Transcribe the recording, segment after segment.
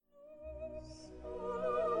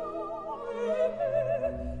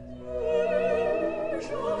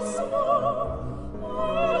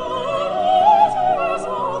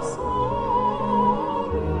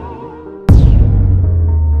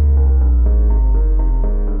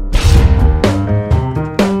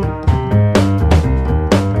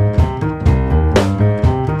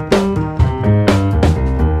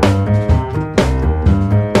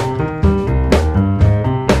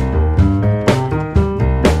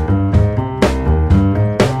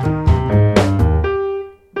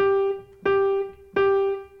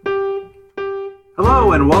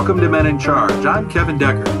Hello and welcome to Men in Charge. I'm Kevin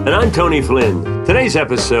Decker. And I'm Tony Flynn. Today's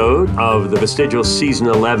episode of The Vestigial Season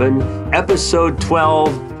 11, Episode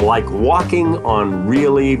 12, Like Walking on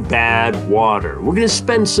Really Bad Water. We're going to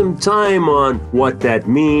spend some time on what that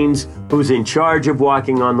means, who's in charge of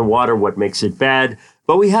walking on the water, what makes it bad.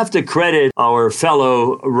 But we have to credit our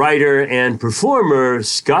fellow writer and performer,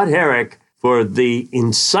 Scott Herrick, for the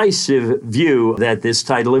incisive view that this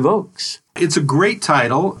title evokes. It's a great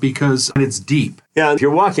title because it's deep. Yeah, if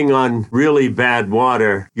you're walking on really bad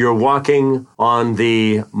water, you're walking on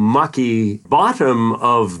the mucky bottom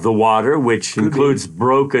of the water, which includes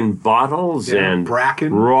broken bottles and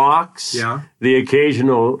bracken, rocks, the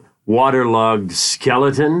occasional waterlogged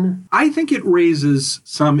skeleton. I think it raises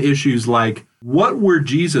some issues like, what were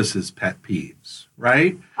Jesus's pet peeves,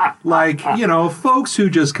 right? Like, folks who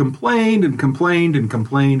just complained and complained and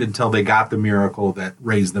complained until they got the miracle that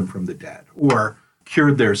raised them from the dead or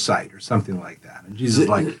cured their sight or something like that. And Jesus is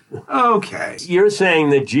like, okay. You're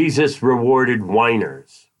saying that Jesus rewarded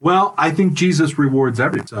whiners. Well, I think Jesus rewards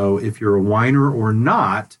everything. So if you're a whiner or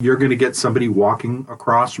not, you're going to get somebody walking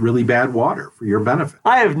across really bad water for your benefit.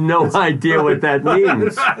 I have no idea what that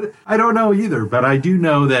means. I don't know either, but I do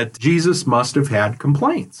know that Jesus must have had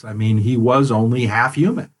complaints. I mean, he was only half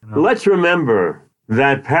human. Let's remember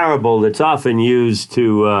that parable that's often used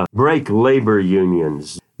to break labor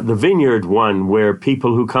unions. The vineyard one, where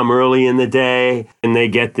people who come early in the day and they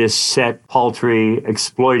get this set, paltry,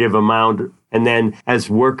 exploitive amount. And then as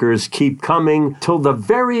workers keep coming till the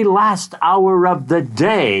very last hour of the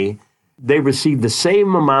day, they receive the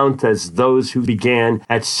same amount as those who began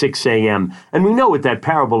at 6 a.m. And we know what that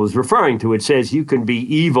parable is referring to. It says you can be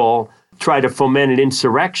evil, try to foment an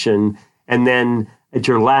insurrection, and then at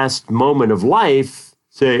your last moment of life,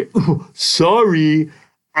 say, sorry,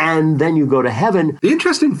 and then you go to heaven. The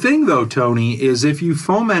interesting thing, though, Tony, is if you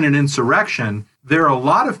foment an insurrection, there are a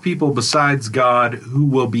lot of people besides God who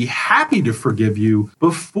will be happy to forgive you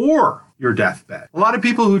before your deathbed. A lot of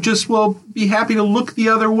people who just will be happy to look the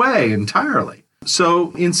other way entirely.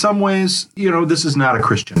 So in some ways, this is not a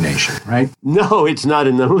Christian nation, right? No, it's not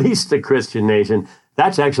in the least a Christian nation.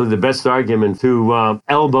 That's actually the best argument to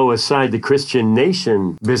elbow aside the Christian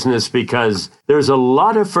nation business, because there's a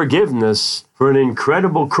lot of forgiveness for an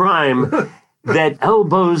incredible crime that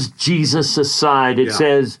elbows Jesus aside. It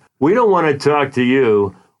says, we don't want to talk to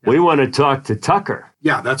you. We want to talk to Tucker.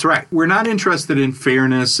 Yeah, that's right. We're not interested in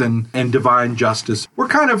fairness and divine justice. We're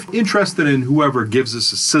kind of interested in whoever gives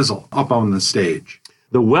us a sizzle up on the stage.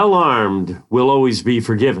 The well-armed will always be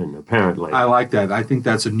forgiven, apparently. I like that. I think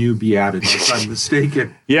that's a new beatitude, if I'm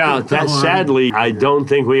mistaken. Sadly, I don't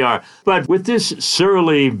think we are. But with this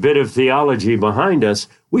surly bit of theology behind us,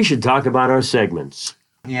 we should talk about our segments.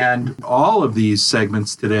 And all of these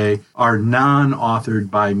segments today are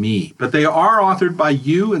non-authored by me, but they are authored by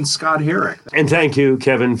you and Scott Herrick. And thank you,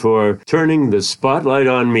 Kevin, for turning the spotlight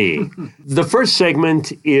on me. The first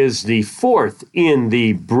segment is the fourth in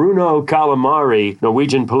the Bruno Calamari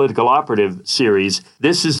Norwegian Political Operative series.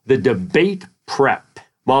 This is the debate prep.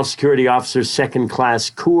 Mall Security Officer Second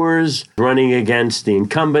Class Coors running against the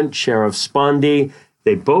incumbent, Sheriff Spondy.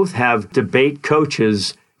 They both have debate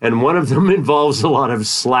coaches, and one of them involves a lot of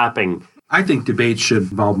slapping. I think debates should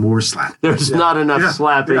involve more slapping. There's not enough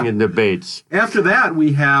slapping in debates. After that,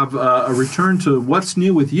 we have a return to What's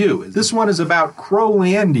New with You. This one is about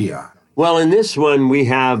Crowlandia. Well, in this one, we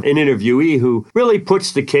have an interviewee who really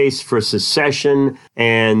puts the case for secession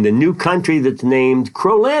and the new country that's named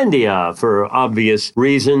Crowlandia for obvious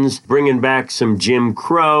reasons, bringing back some Jim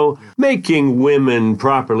Crow, making women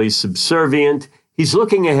properly subservient. He's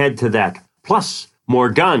looking ahead to that. Plus, more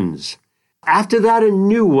guns. After that, a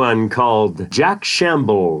new one called Jack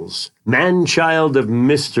Shambles, Man-Child of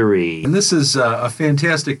Mystery. And this is a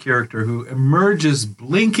fantastic character who emerges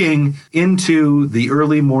blinking into the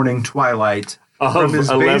early morning twilight of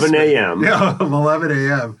 11 a.m. Yeah, of 11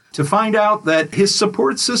 a.m. to find out that his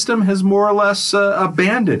support system has more or less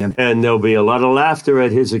abandoned him. And there'll be a lot of laughter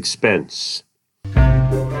at his expense.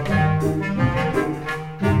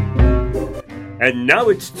 And now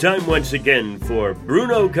it's time once again for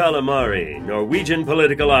Bruno Calamari, Norwegian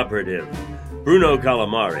Political Operative. Bruno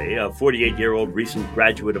Calamari, a 48-year-old recent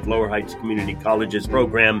graduate of Lower Heights Community College's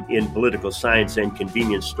program in political science and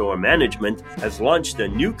convenience store management, has launched a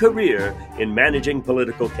new career in managing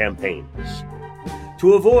political campaigns.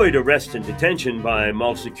 To avoid arrest and detention by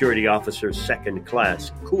Mall Security Officer Second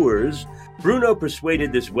Class Coors, Bruno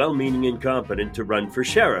persuaded this well-meaning incompetent to run for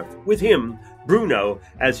sheriff, with him, Bruno,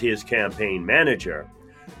 as his campaign manager.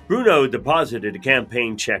 Bruno deposited a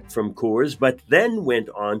campaign check from Coors, but then went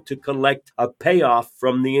on to collect a payoff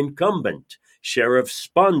from the incumbent, Sheriff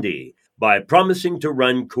Spondy, by promising to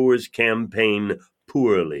run Coors' campaign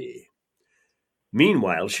poorly.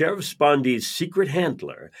 Meanwhile, Sheriff Spondy's secret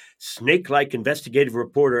handler, snake-like investigative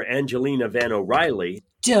reporter Angelina Van O'Reilly—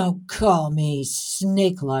 Don't call me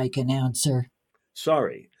snake-like announcer.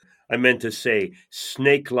 Sorry, I meant to say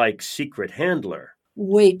snake-like secret handler.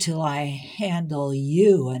 Wait till I handle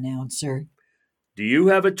you, announcer. Do you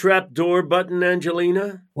have a trapdoor button,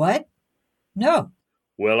 Angelina? What? No.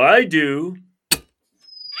 Well, I do.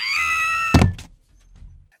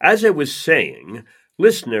 As I was saying,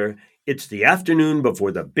 listener, it's the afternoon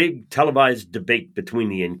before the big televised debate between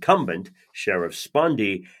the incumbent, Sheriff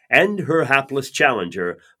Spondy, and her hapless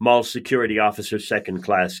challenger, Mall Security Officer Second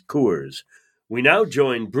Class Coors. We now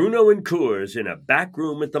join Bruno and Coors in a back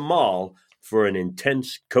room at the mall for an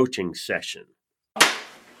intense coaching session.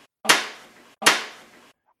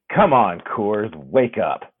 Come on, Coors, wake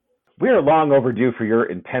up. We are long overdue for your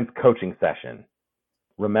intense coaching session.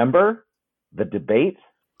 Remember? The debate?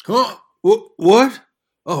 Huh? What?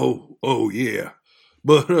 Oh, yeah.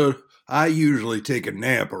 But I usually take a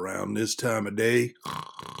nap around this time of day.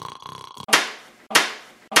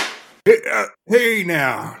 Hey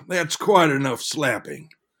now, that's quite enough slapping.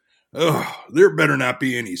 There better not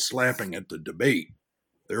be any slapping at the debate.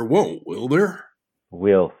 There won't, will there?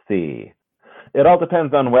 We'll see. It all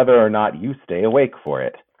depends on whether or not you stay awake for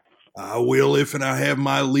it. I will if I have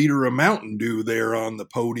my liter of Mountain Dew there on the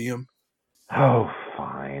podium. Oh,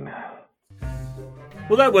 fine.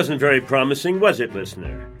 Well, that wasn't very promising, was it,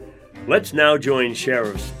 listener? Let's now join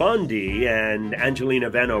Sheriff Spondy and Angelina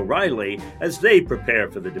Van O'Reilly as they prepare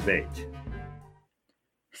for the debate.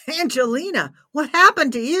 Angelina, what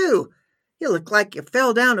happened to you? You look like you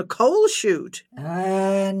fell down a coal chute.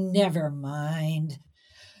 Never mind.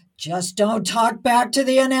 Just don't talk back to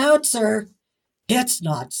the announcer. It's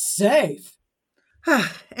not safe.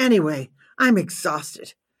 Anyway, I'm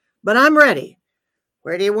exhausted, but I'm ready.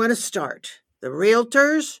 Where do you want to start? The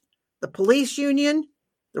realtors? The police union?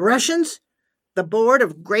 The Russians? The Board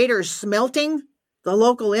of Greater Smelting? The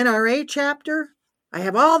local NRA chapter? I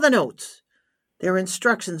have all the notes. Their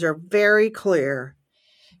instructions are very clear.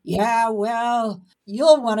 Yeah, well,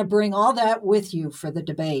 you'll want to bring all that with you for the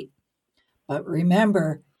debate. But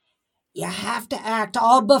remember, you have to act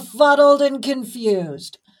all befuddled and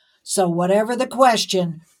confused. So whatever the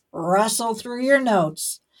question, rustle through your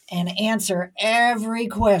notes and answer every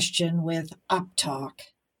question with uptalk.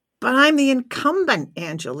 But I'm the incumbent,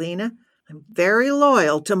 Angelina. I'm very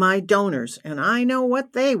loyal to my donors, and I know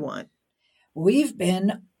what they want. We've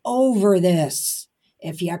been over this.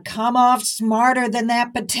 If you come off smarter than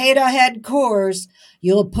that potato head Coors,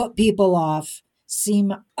 you'll put people off,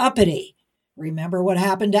 seem uppity. Remember what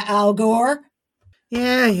happened to Al Gore?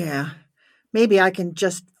 Yeah. Maybe I can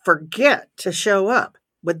just forget to show up.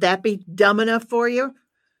 Would that be dumb enough for you?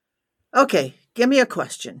 Okay, give me a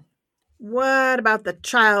question. What about the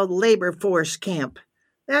child labor force camp?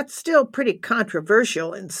 That's still pretty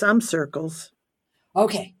controversial in some circles.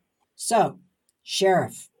 Okay, so,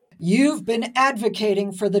 Sheriff, you've been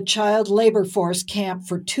advocating for the child labor force camp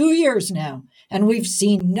for 2 years now, and we've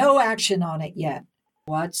seen no action on it yet.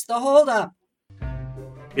 What's the holdup?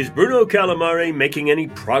 Is Bruno Calamari making any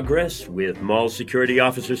progress with Mall Security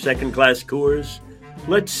Officer Second Class Coors?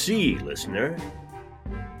 Let's see, listener.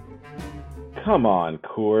 Come on,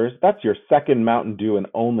 Coors. That's your second Mountain Dew in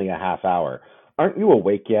only a half hour. Aren't you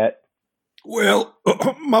awake yet? Well,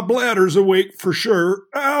 my bladder's awake for sure.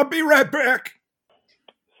 I'll be right back.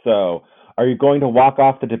 So, are you going to walk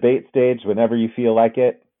off the debate stage whenever you feel like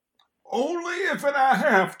it? Only if I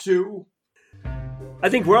have to. I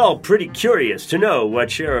think we're all pretty curious to know what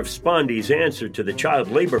Sheriff Spondy's answer to the child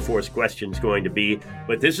labor force question's going to be,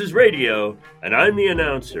 but this is radio, and I'm the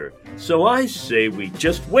announcer, so I say we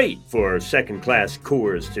just wait for Second Class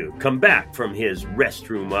Coors to come back from his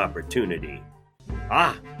restroom opportunity.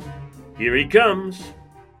 Ah, here he comes.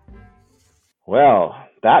 Well,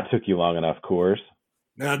 that took you long enough, Coors.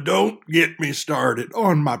 Now don't get me started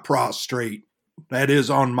on my prostrate. That is,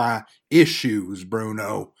 on my issues,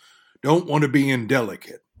 Bruno. Don't want to be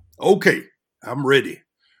indelicate. Okay, I'm ready.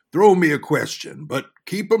 Throw me a question, but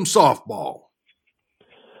keep 'em softball.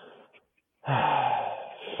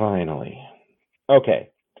 Finally. Okay,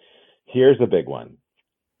 here's a big one.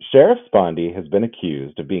 Sheriff Spondy has been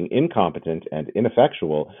accused of being incompetent and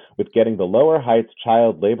ineffectual with getting the Lower Heights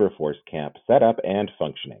Child Labor Force Camp set up and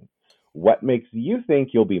functioning. What makes you think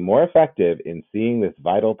you'll be more effective in seeing this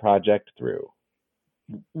vital project through?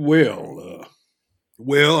 Well,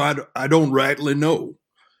 I don't rightly know.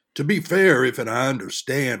 To be fair, if I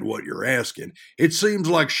understand what you're asking, it seems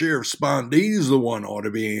like Sheriff Spondy's the one ought to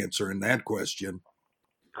be answering that question.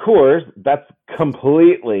 Coors, that's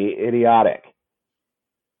completely idiotic.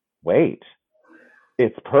 Wait,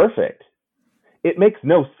 it's perfect. It makes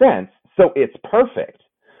no sense, so it's perfect.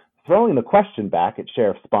 Throwing the question back at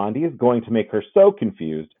Sheriff Spondy is going to make her so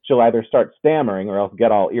confused she'll either start stammering or else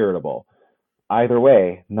get all irritable. Either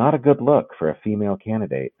way, not a good look for a female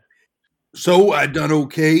candidate. So I done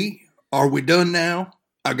okay? Are we done now?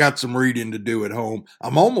 I got some reading to do at home.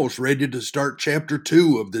 I'm almost ready to start chapter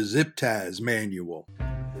 2 of the Zip Ties manual.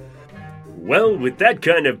 Well, with that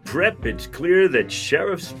kind of prep, it's clear that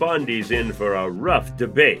Sheriff Spondy's in for a rough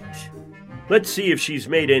debate. Let's see if she's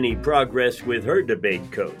made any progress with her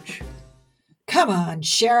debate coach. Come on,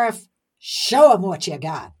 Sheriff. Show 'em what you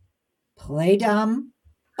got. Play dumb,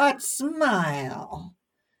 but smile.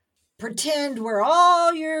 Pretend we're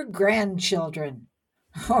all your grandchildren.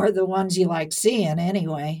 Or the ones you like seeing,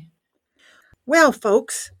 anyway. Well,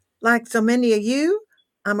 folks, like so many of you,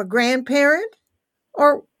 I'm a grandparent,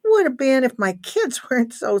 or would have been if my kids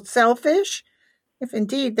weren't so selfish, if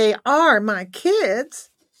indeed they are my kids.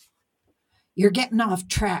 You're getting off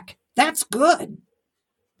track. That's good.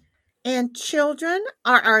 And children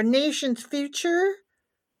are our nation's future,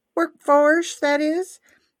 workforce, that is.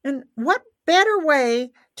 And what better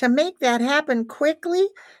way to make that happen quickly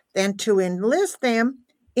than to enlist them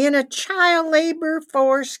in a child labor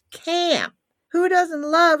force camp? Who doesn't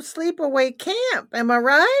love sleepaway camp, am I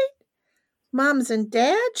right? Moms and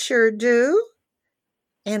dads sure do.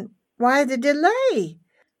 And why the delay?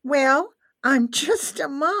 Well, I'm just a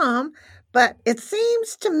mom, but it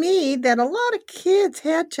seems to me that a lot of kids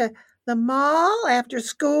head to the mall after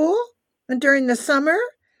school and during the summer.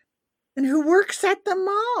 And who works at the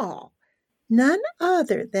mall? None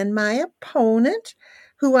other than my opponent,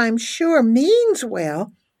 who I'm sure means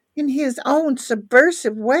well in his own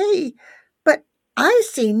subversive way, but I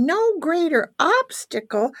see no greater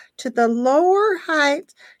obstacle to the Lower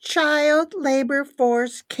Heights child labor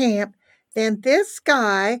force camp than this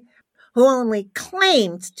guy who only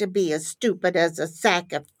claims to be as stupid as a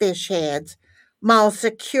sack of fish heads, mall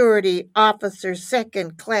security officer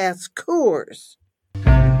second-class Coors.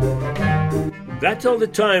 That's all the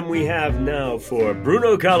time we have now for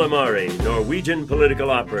Bruno Calamari, Norwegian political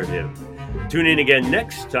operative. Tune in again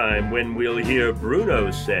next time when we'll hear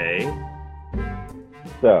Bruno say...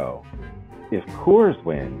 So, if Coors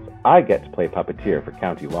wins, I get to play puppeteer for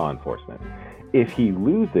county law enforcement. If he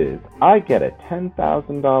loses, I get a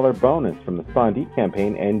 $10,000 bonus from the Spondy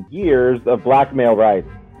campaign and years of blackmail rights.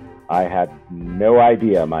 I had no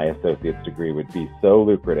idea my associate's degree would be so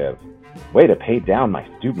lucrative. Way to pay down my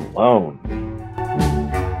student loan.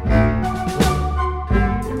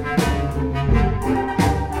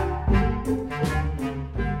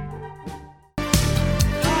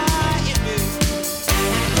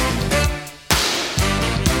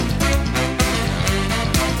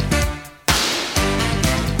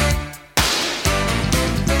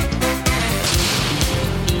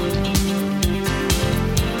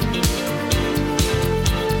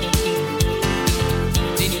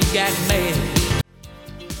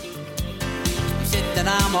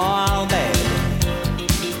 I'm all bad.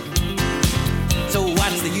 So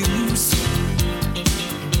what's the use?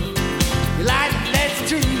 You like that's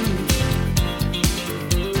true.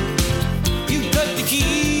 You took the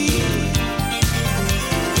key.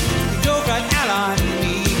 You drove right out on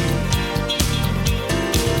me.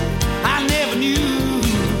 I never knew,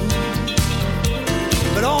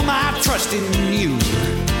 but all my trust in you.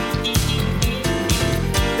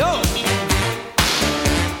 Go.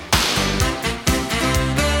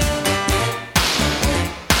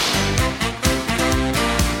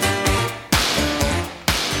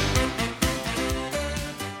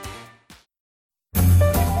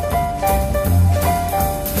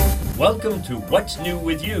 Welcome to What's New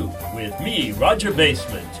With You, with me, Roger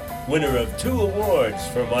Basement, winner of 2 awards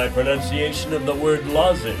for my pronunciation of the word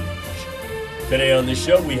lozenge. Today on the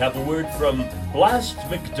show we have a word from Blast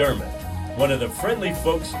McDermott, one of the friendly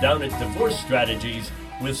folks down at Divorce Strategies,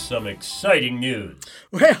 with some exciting news.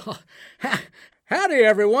 Well, howdy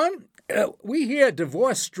everyone. We here at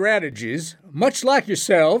Divorce Strategies, much like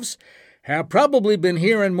yourselves, have probably been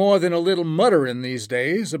hearing more than a little muttering these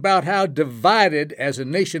days about how divided as a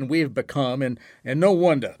nation we've become, and no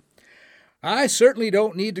wonder. I certainly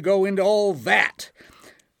don't need to go into all that.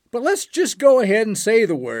 But let's just go ahead and say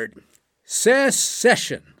the word.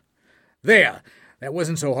 Secession. There, that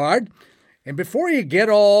wasn't so hard. And before you get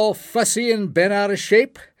all fussy and bent out of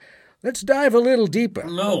shape, let's dive a little deeper.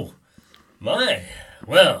 No. My.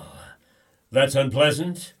 Well, that's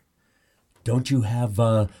unpleasant. Don't you have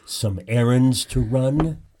some errands to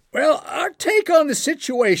run? Well, our take on the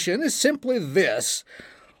situation is simply this.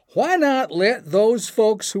 why not let those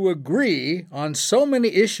folks who agree on so many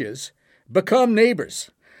issues become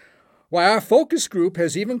neighbors? Why, our focus group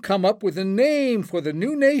has even come up with a name for the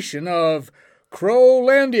new nation of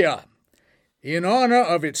Crowlandia, in honor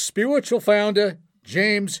of its spiritual founder,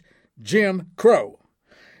 James Jim Crow.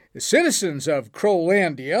 The citizens of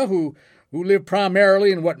Crowlandia, who live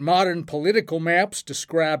primarily in what modern political maps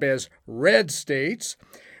describe as red states,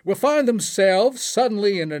 will find themselves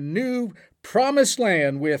suddenly in a new promised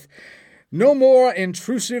land with no more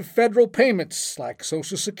intrusive federal payments like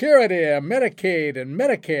Social Security, Medicaid, and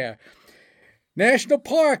Medicare. National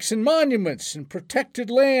parks and monuments and protected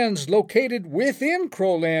lands located within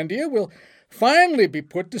Crowlandia will finally be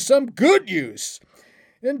put to some good use.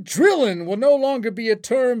 And drilling will no longer be a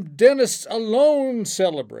term dentists alone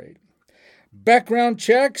celebrate. Background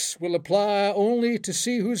checks will apply only to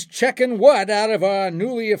see who's checking what out of our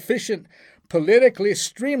newly efficient, politically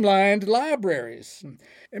streamlined libraries.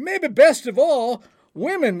 And maybe best of all,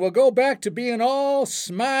 women will go back to being all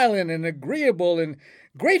smiling and agreeable and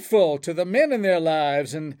grateful to the men in their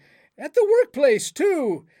lives and at the workplace,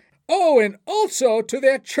 too. Oh, and also to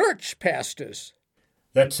their church pastors.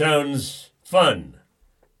 That sounds fun.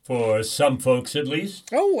 For some folks, at least.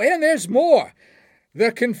 Oh, and there's more.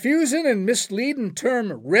 The confusing and misleading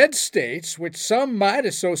term red states, which some might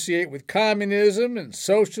associate with communism and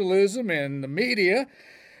socialism and the media,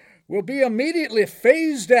 will be immediately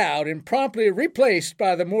phased out and promptly replaced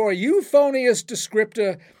by the more euphonious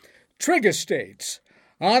descriptor trigger states,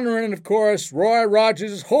 honoring, of course, Roy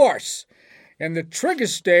Rogers' horse. And the trigger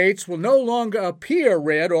states will no longer appear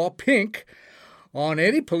red or pink on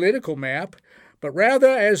any political map, but rather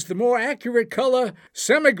as the more accurate color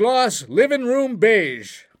semi-gloss living room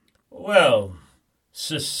beige. Well,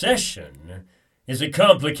 secession is a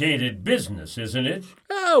complicated business, isn't it?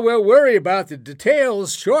 Oh, we'll worry about the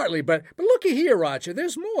details shortly, but looky here, Roger,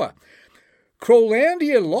 there's more.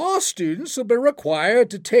 Crowlandia law students will be required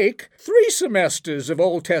to take 3 semesters of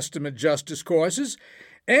Old Testament justice courses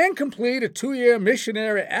and complete a 2-year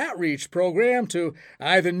missionary outreach program to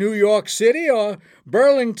either New York City or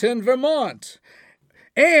Burlington, Vermont.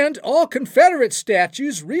 And all Confederate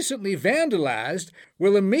statues recently vandalized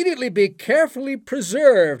will immediately be carefully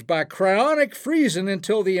preserved by cryonic freezing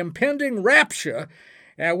until the impending rapture,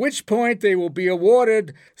 at which point they will be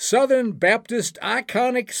awarded Southern Baptist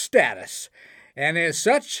iconic status, and as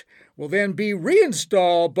such will then be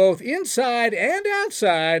reinstalled both inside and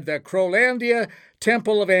outside the Crowlandia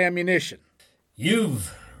Temple of Ammunition.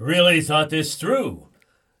 You've really thought this through,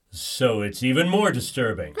 so it's even more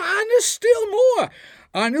disturbing. And there's still more.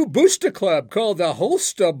 Our new booster club, called the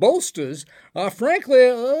Holster Bolsters, are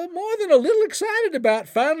frankly more than a little excited about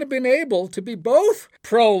finally being able to be both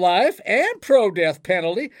pro-life and pro-death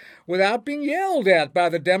penalty without being yelled at by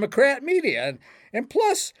the Democrat media. And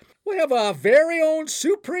plus, we have our very own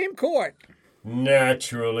Supreme Court.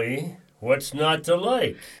 Naturally. What's not to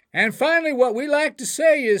like? And finally, what we like to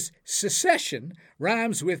say is secession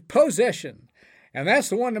rhymes with possession. And that's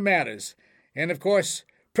the one that matters. And, of course,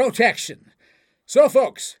 protection. So,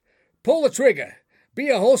 folks, pull the trigger, be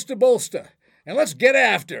a holster bolster, and let's get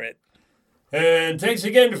after it. And thanks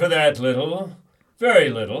again for that very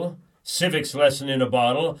little, civics lesson in a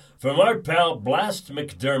bottle from our pal Blast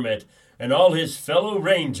McDermott and all his fellow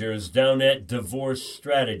Rangers down at Divorce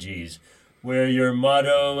Strategies, where your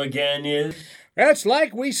motto again is? That's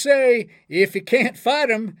like we say, if you can't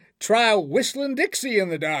fight 'em, try Whistling Dixie in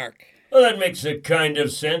the dark. Well, that makes a kind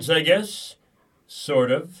of sense, I guess.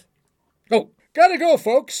 Sort of. Oh, gotta go,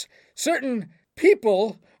 folks. Certain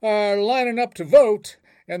people are lining up to vote,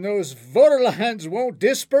 and those voter lines won't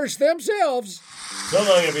disperse themselves. So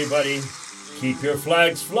long, everybody. Keep your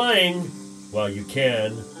flags flying while you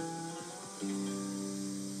can.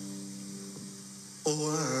 Oh,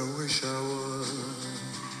 I wish I was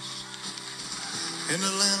in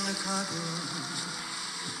the land of cotton.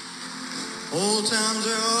 Old times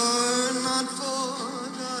are not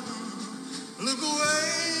forgotten. Look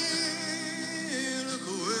away, look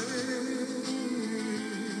away,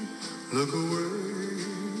 look away,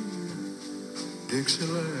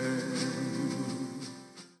 Dixieland.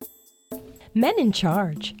 Men in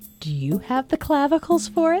Charge. Do you have the clavicles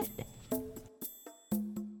for it?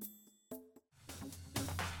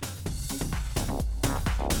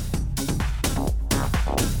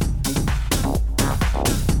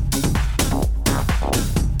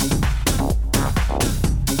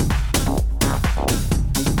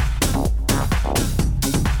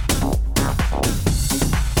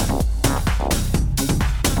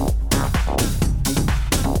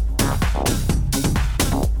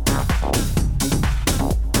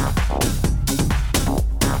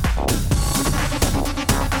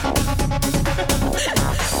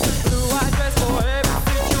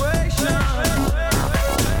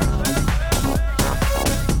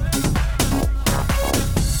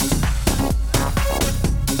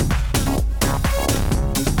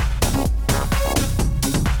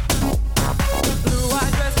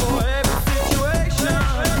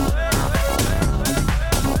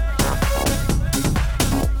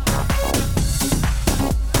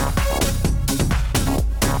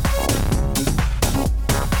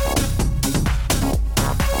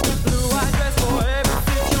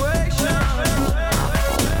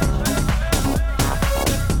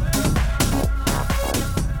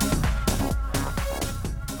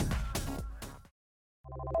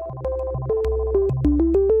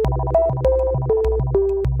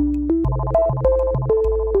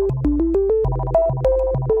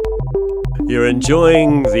 You're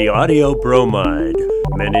enjoying the audio bromide,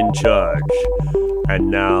 Men in Charge.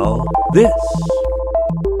 And now, this.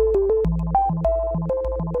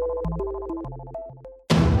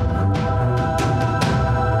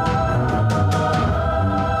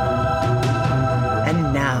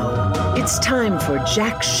 And now, it's time for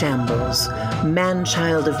Jack Shambles,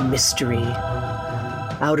 man-child of mystery.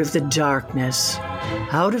 Out of the darkness,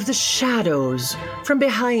 out of the shadows, from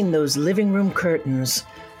behind those living room curtains,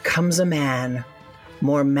 comes a man,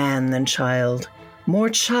 more man than child, more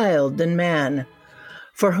child than man,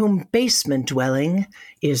 for whom basement dwelling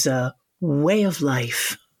is a way of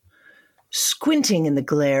life. Squinting in the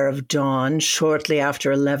glare of dawn shortly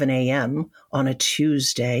after 11 a.m. on a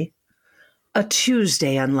Tuesday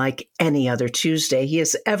unlike any other Tuesday he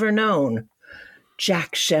has ever known,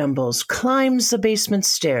 Jack Shambles climbs the basement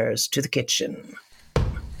stairs to the kitchen.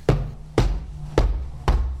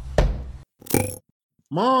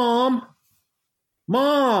 Mom,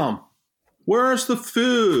 where's the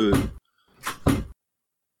food?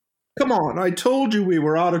 Come on, I told you we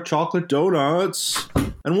were out of chocolate donuts.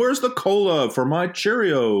 And where's the cola for my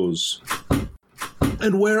Cheerios?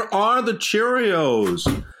 And where are the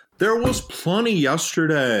Cheerios? There was plenty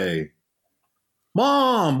yesterday.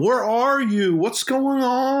 Mom, where are you? What's going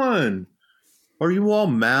on? Are you all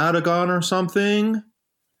mad again or something?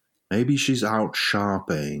 Maybe she's out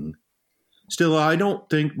shopping. Still, I don't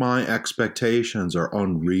think my expectations are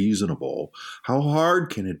unreasonable. How hard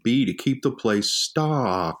can it be to keep the place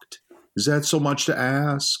stocked? Is that so much to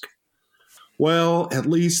ask? Well, at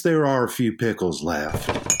least there are a few pickles left.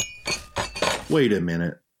 Wait a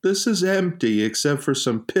minute. This is empty except for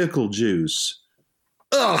some pickle juice.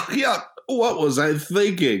 Ugh, yuck. What was I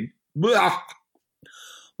thinking? Ugh.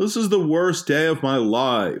 This is the worst day of my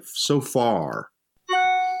life so far.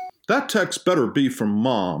 That text better be from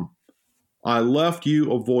Mom. I left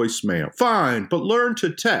you a voicemail. Fine, but learn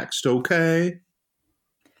to text, okay?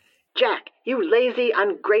 Jack, you lazy,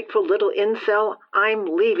 ungrateful little incel,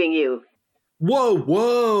 I'm leaving you. Whoa,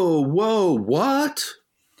 what?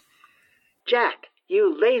 Jack,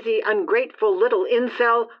 you lazy, ungrateful little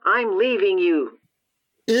incel, I'm leaving you.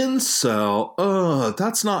 Incel?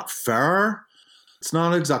 That's not fair. It's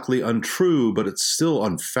not exactly untrue, but it's still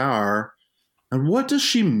unfair. And what does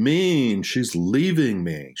she mean she's leaving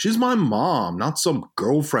me? She's my mom, not some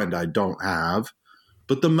girlfriend I don't have.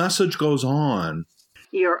 But the message goes on.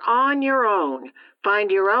 You're on your own. Find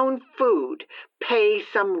your own food. Pay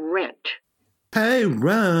some rent. Pay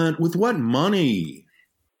rent? With what money?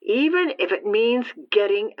 Even if it means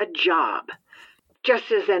getting a job.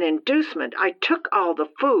 Just as an inducement, I took all the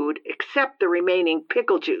food except the remaining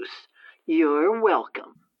pickle juice. You're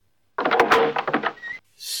welcome.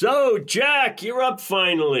 So, Jack, you're up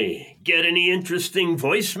finally. Get any interesting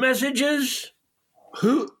voice messages?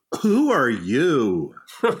 Who are you?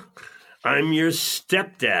 I'm your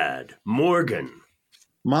stepdad, Morgan.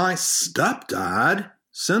 My stepdad?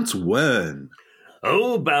 Since when?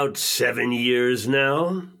 Oh, about 7 years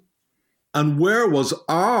now. And where was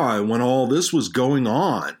I when all this was going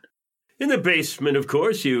on? In the basement, of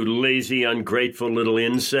course, you lazy, ungrateful little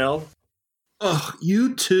incel. Ugh,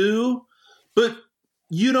 you too? But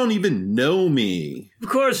you don't even know me. Of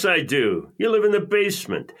course I do. You live in the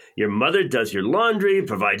basement. Your mother does your laundry,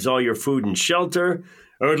 provides all your food and shelter,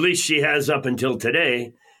 or at least she has up until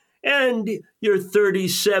today. And you're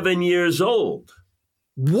 37 years old.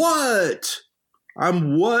 What?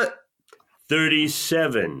 I'm what?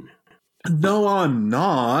 37. No, I'm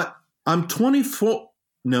not. I'm 24.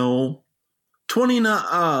 No.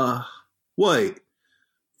 29. Wait.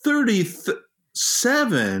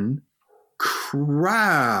 37?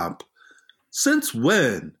 Crap. Since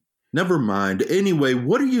when? Never mind. Anyway,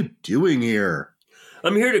 what are you doing here?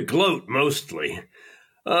 I'm here to gloat, mostly.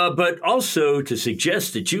 But also to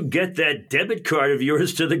suggest that you get that debit card of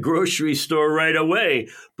yours to the grocery store right away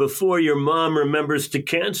before your mom remembers to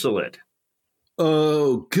cancel it.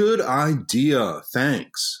 Oh, good idea.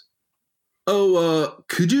 Thanks. Oh,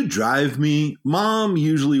 could you drive me? Mom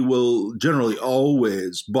generally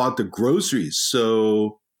always bought the groceries,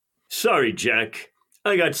 so... Sorry, Jack.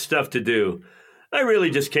 I got stuff to do. I really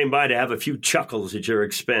just came by to have a few chuckles at your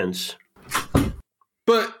expense.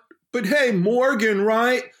 But hey, Morgan,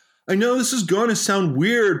 right? I know this is going to sound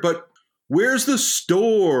weird, but where's the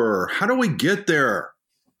store? How do we get there?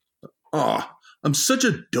 Oh, I'm such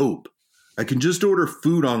a dope. I can just order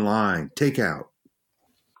food online, takeout.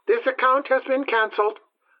 This account has been canceled.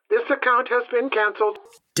 This account has been canceled.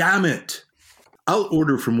 Damn it. I'll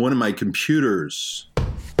order from one of my computers.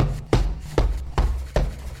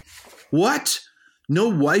 What? No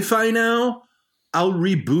Wi-Fi now? I'll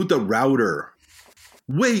reboot the router.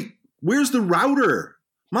 Wait, Where's the router?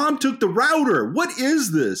 Mom took the router. What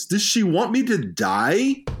is this? Does she want me to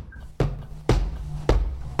die?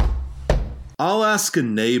 I'll ask a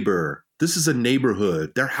neighbor. This is a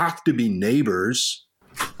neighborhood. There have to be neighbors.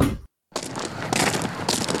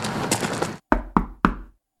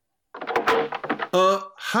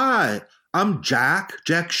 Hi. I'm Jack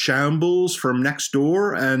Shambles from next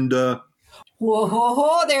door, and,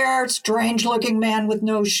 Whoa there, strange-looking man with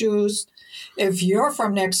no shoes. If you're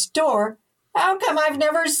from next door, how come I've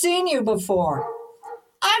never seen you before?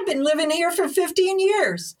 I've been living here for 15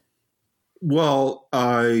 years. well,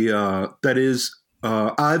 I've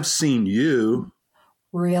seen you.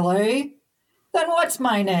 Really? Then what's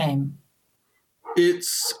my name?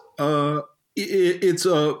 It's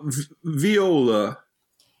Viola.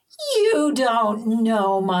 You don't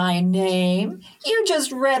know my name. You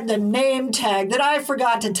just read the name tag that I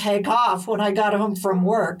forgot to take off when I got home from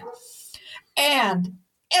work. And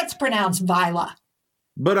it's pronounced Vila.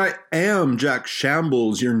 But I am Jack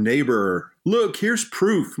Shambles, your neighbor. Look, here's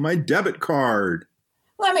proof, my debit card.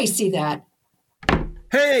 Let me see that.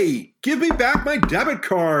 Hey, give me back my debit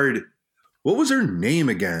card. What was her name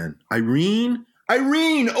again? Irene?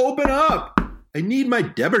 Irene, open up. I need my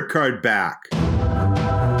debit card back.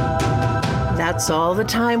 That's all the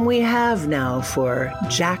time we have now for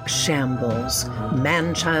Jack Shambles,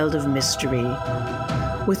 man-child of mystery.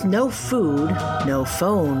 With no food, no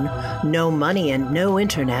phone, no money, and no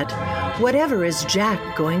internet, whatever is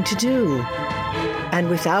Jack going to do? And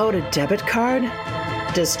without a debit card,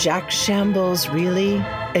 does Jack Shambles really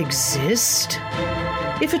exist?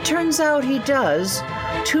 If it turns out he does,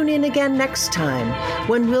 tune in again next time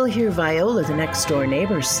when we'll hear Viola, the next-door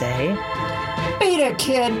neighbor, say, "Beat it,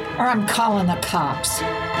 kid, or I'm calling the cops."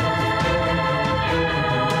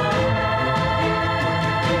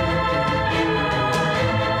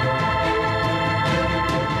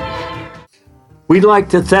 We'd like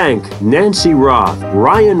to thank Nancy Roth,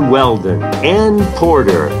 Ryan Weldon, Ann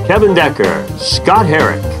Porter, Kevin Decker, Scott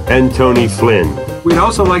Herrick, and Tony Flynn. We'd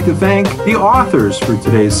also like to thank the authors for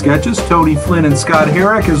today's sketches, Tony Flynn and Scott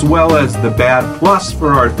Herrick, as well as The Bad Plus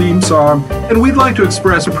for our theme song. And we'd like to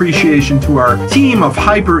express appreciation to our team of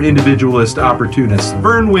hyper-individualist opportunists,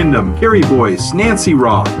 Vern Wyndham, Carrie Boyce, Nancy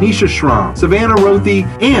Roth, Nisha Schramm, Savannah Rothy,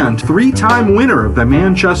 and three-time winner of the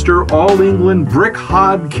Manchester All-England Brick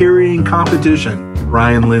Hod Carrying Competition,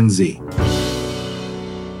 Ryan Lindsay.